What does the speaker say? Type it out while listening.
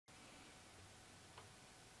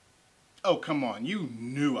Oh, come on, you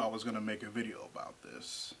knew I was gonna make a video about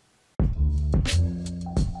this.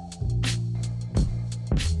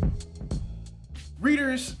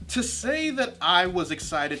 Readers, to say that I was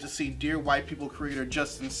excited to see Dear White People creator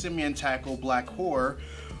Justin Simien tackle black horror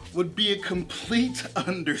would be a complete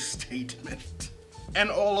understatement.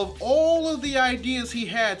 And all of the ideas he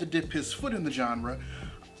had to dip his foot in the genre,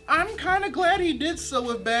 I'm kinda glad he did so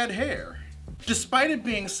with Bad Hair. Despite it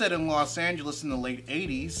being set in Los Angeles in the late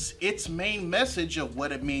 80s, its main message of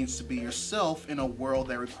what it means to be yourself in a world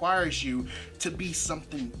that requires you to be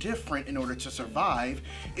something different in order to survive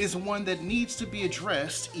is one that needs to be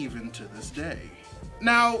addressed even to this day.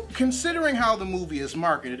 Now, considering how the movie is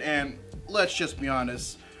marketed, and let's just be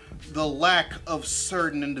honest, the lack of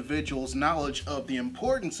certain individuals' knowledge of the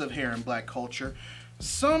importance of hair in black culture,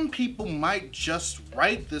 some people might just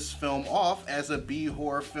write this film off as a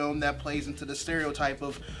B-horror film that plays into the stereotype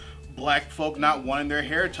of black folk not wanting their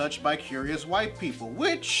hair touched by curious white people,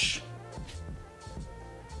 which,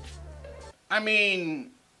 I mean,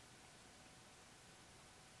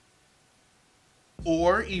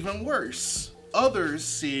 or even worse, others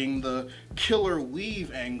seeing the killer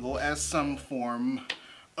weave angle as some form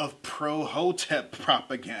of pro-Hotep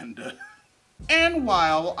propaganda. And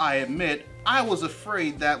while I admit I was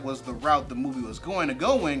afraid that was the route the movie was going to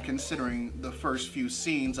go in, considering the first few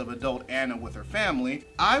scenes of adult Anna with her family,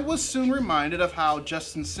 I was soon reminded of how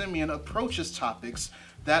Justin Simien approaches topics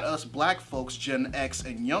that us black folks Gen X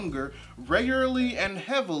and younger regularly and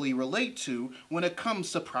heavily relate to when it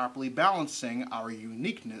comes to properly balancing our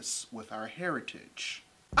uniqueness with our heritage.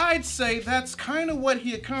 I'd say that's kind of what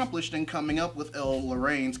he accomplished in coming up with Elle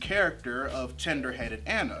Lorraine's character of tender-headed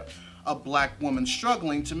Anna, a black woman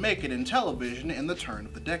struggling to make it in television in the turn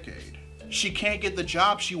of the decade. She can't get the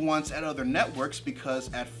job she wants at other networks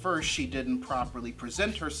because at first she didn't properly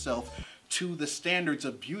present herself to the standards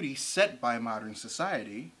of beauty set by modern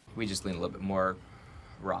society. We just lean a little bit more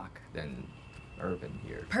rock than urban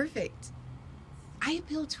here. Perfect. I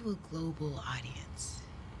appeal to a global audience,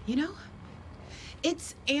 you know?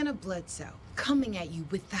 It's Anna Bledsoe coming at you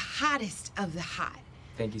with the hottest of the hot.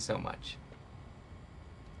 Thank you so much.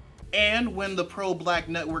 And when the pro-black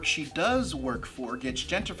network she does work for gets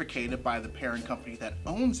gentrified by the parent company that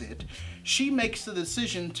owns it, she makes the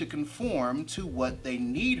decision to conform to what they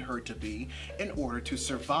need her to be in order to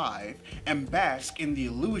survive and bask in the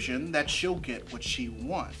illusion that she'll get what she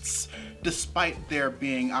wants, despite there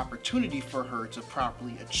being opportunity for her to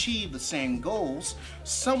properly achieve the same goals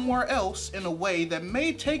somewhere else in a way that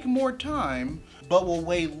may take more time, but will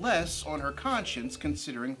weigh less on her conscience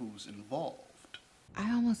considering who's involved.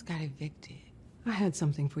 I almost got evicted. I had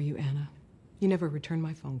something for you, Anna. You never returned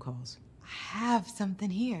my phone calls. I have something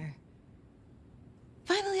here.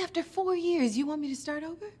 Finally, after 4 years, you want me to start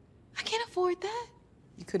over? I can't afford that.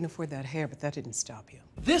 You couldn't afford that hair, but that didn't stop you.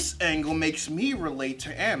 This angle makes me relate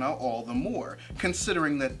to Anna all the more,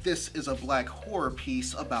 considering that this is a black horror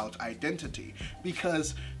piece about identity,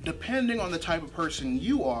 because depending on the type of person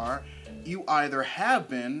you are, you either have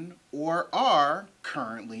been or are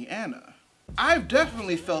currently Anna. I've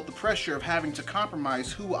definitely felt the pressure of having to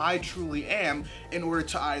compromise who I truly am in order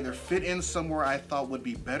to either fit in somewhere I thought would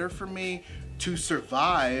be better for me, to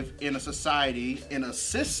survive in a society, in a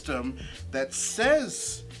system that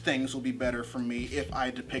says things will be better for me if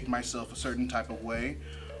I depict myself a certain type of way,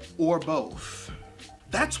 or both.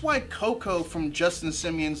 That's why Coco from Justin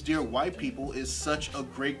Simien's Dear White People is such a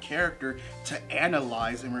great character to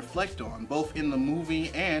analyze and reflect on, both in the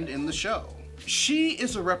movie and in the show. She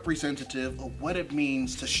is a representative of what it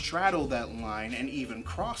means to straddle that line and even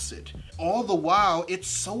cross it. All the while, it's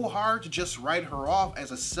so hard to just write her off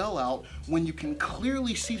as a sellout when you can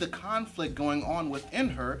clearly see the conflict going on within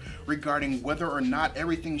her regarding whether or not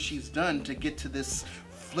everything she's done to get to this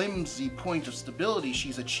flimsy point of stability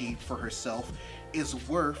she's achieved for herself is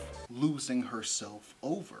worth losing herself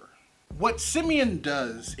over. What Simien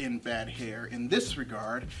does in Bad Hair in this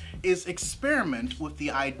regard is experiment with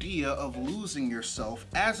the idea of losing yourself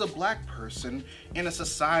as a black person in a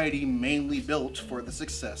society mainly built for the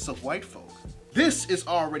success of white folk. This is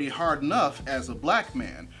already hard enough as a black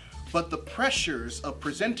man, but the pressures of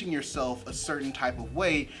presenting yourself a certain type of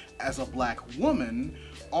way as a black woman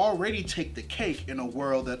already take the cake in a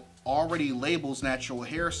world that already labels natural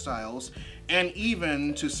hairstyles, and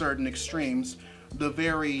even to certain extremes, the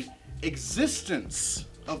very existence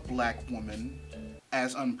of black women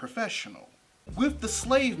as unprofessional. With the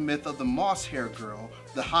slave myth of the moss hair girl,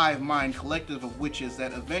 the hive mind collective of witches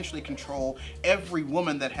that eventually control every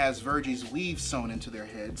woman that has Virgie's weave sewn into their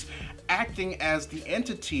heads, acting as the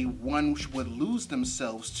entity one would lose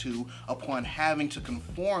themselves to upon having to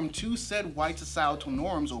conform to said white societal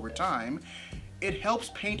norms over time, it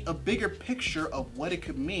helps paint a bigger picture of what it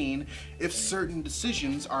could mean if certain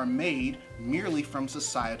decisions are made merely from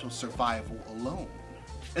societal survival alone.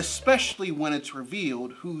 Especially when it's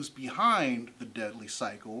revealed who's behind the deadly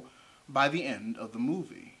cycle by the end of the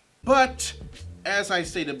movie. But, as I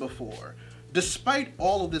stated before, despite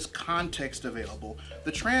all of this context available,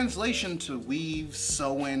 the translation to weaves,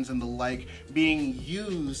 sew-ins, and the like being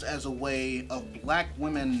used as a way of black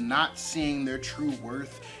women not seeing their true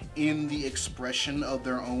worth in the expression of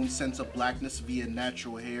their own sense of blackness via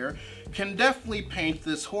natural hair can definitely paint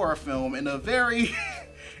this horror film in a very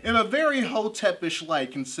Hotepish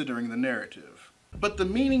light considering the narrative. But the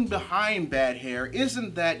meaning behind bad hair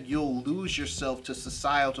isn't that you'll lose yourself to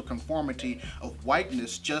societal conformity of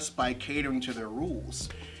whiteness just by catering to their rules.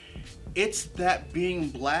 It's that being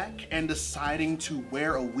black and deciding to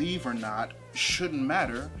wear a weave or not shouldn't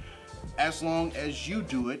matter as long as you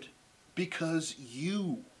do it because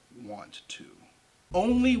you want to.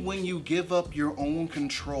 Only when you give up your own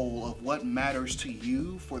control of what matters to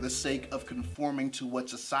you for the sake of conforming to what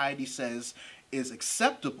society says is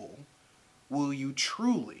acceptable will you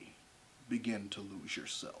truly begin to lose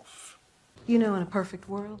yourself. You know, in a perfect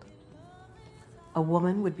world, a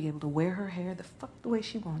woman would be able to wear her hair the way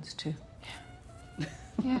she wants to.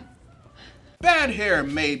 Yeah. Bad hair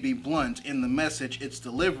may be blunt in the message it's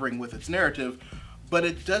delivering with its narrative, but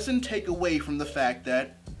it doesn't take away from the fact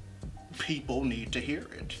that people need to hear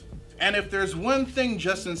it. And if there's one thing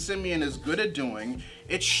Justin Simien is good at doing,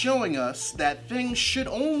 it's showing us that things should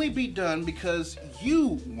only be done because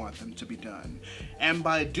you want them to be done. And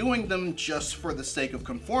by doing them just for the sake of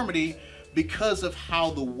conformity, because of how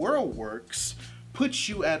the world works, puts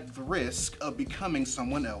you at the risk of becoming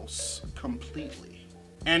someone else completely.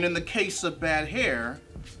 And in the case of bad hair,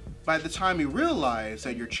 by the time you realize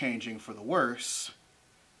that you're changing for the worse,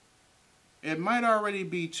 it might already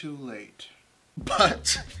be too late.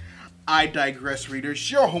 But I digress,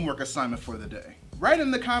 readers. Your homework assignment for the day. Write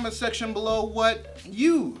in the comment section below what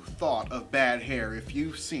you thought of bad hair if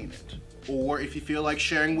you've seen it. Or if you feel like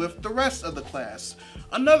sharing with the rest of the class,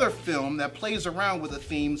 another film that plays around with the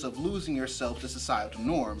themes of losing yourself to societal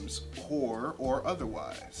norms, horror or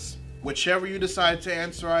otherwise. Whichever you decide to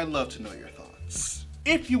answer, I'd love to know your thoughts.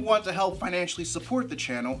 If you want to help financially support the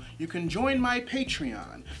channel, you can join my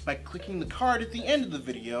Patreon by clicking the card at the end of the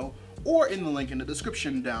video or in the link in the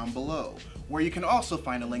description down below, where you can also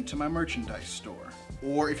find a link to my merchandise store.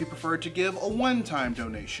 Or if you prefer to give a one-time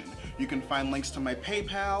donation, you can find links to my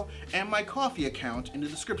PayPal and my Ko-fi account in the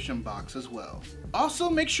description box as well. Also,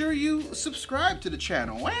 make sure you subscribe to the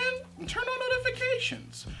channel and turn on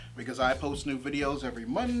notifications, because I post new videos every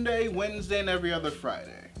Monday, Wednesday, and every other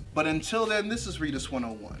Friday. But until then, this is Readus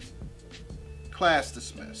 101. Class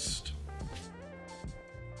dismissed.